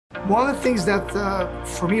One of the things that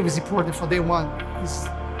for me was important from day one is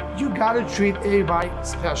you gotta treat everybody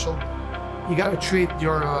special. You gotta treat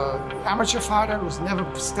your amateur fighter who's never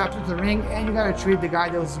stepped into the ring, and you gotta treat the guy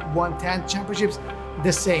that was won 10 championships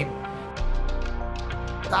the same.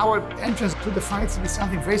 Our entrance to the fights is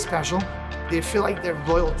something very special. They feel like they're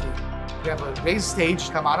royalty. We have a raised stage,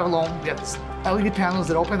 come out of alone. We have these LED panels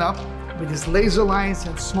that open up with these laser lights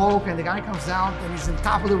and smoke, and the guy comes down and he's on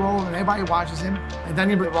top of the roll and everybody watches him. And then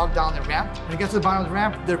he walk down the ramp. When he gets to the bottom of the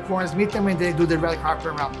ramp, their corners meet them and they do the red carpet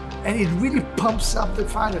around. And it really pumps up the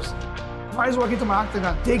fighters. Fighters walk into my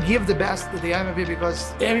octagon, they give the best that they ever be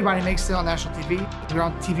because everybody makes it on national TV. We're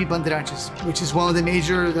on TV Bandeirantes, which is one of the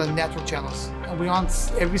major network channels. And we're on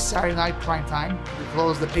every Saturday night prime time. We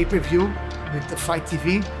close the pay-per-view with the Fight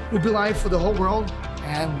TV. We'll be live for the whole world.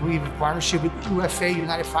 And we have a partnership with UFA,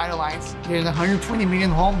 United Fight Alliance. We're in 120 million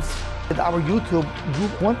homes. Our YouTube grew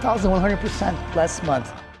 1,100% last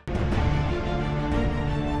month.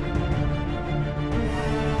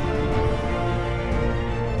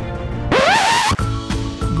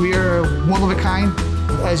 We're one of a kind.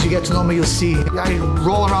 As you get to know me, you'll see I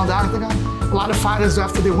roll around the octagon. A lot of fighters,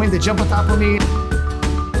 after they win, they jump on top of me.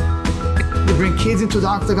 We bring kids into the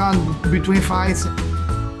octagon between fights.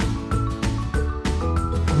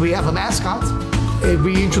 We have a mascot.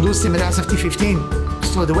 We introduced him at SFT 15.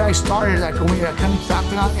 So the way I started, I come to the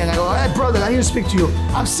octagon and I go, hey brother, I need to speak to you.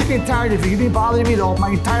 I'm sick and tired of you. You've been bothering me my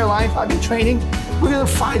entire life. I've been training. We're gonna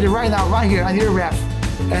fight it right now, right here. I need a ref.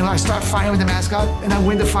 And I start fighting with the mascot, and I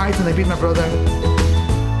win the fight, and I beat my brother.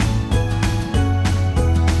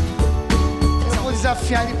 Eu vou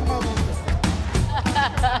desafiar ele pra uma luta.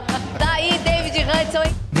 Daí, David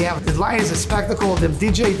Hudson. They have the lights, the spectacle, the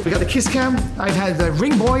DJ. We got the kiss cam. I've had the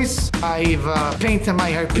ring boys. I've painted my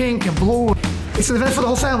hair pink and blue. It's an event for the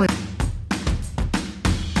whole family.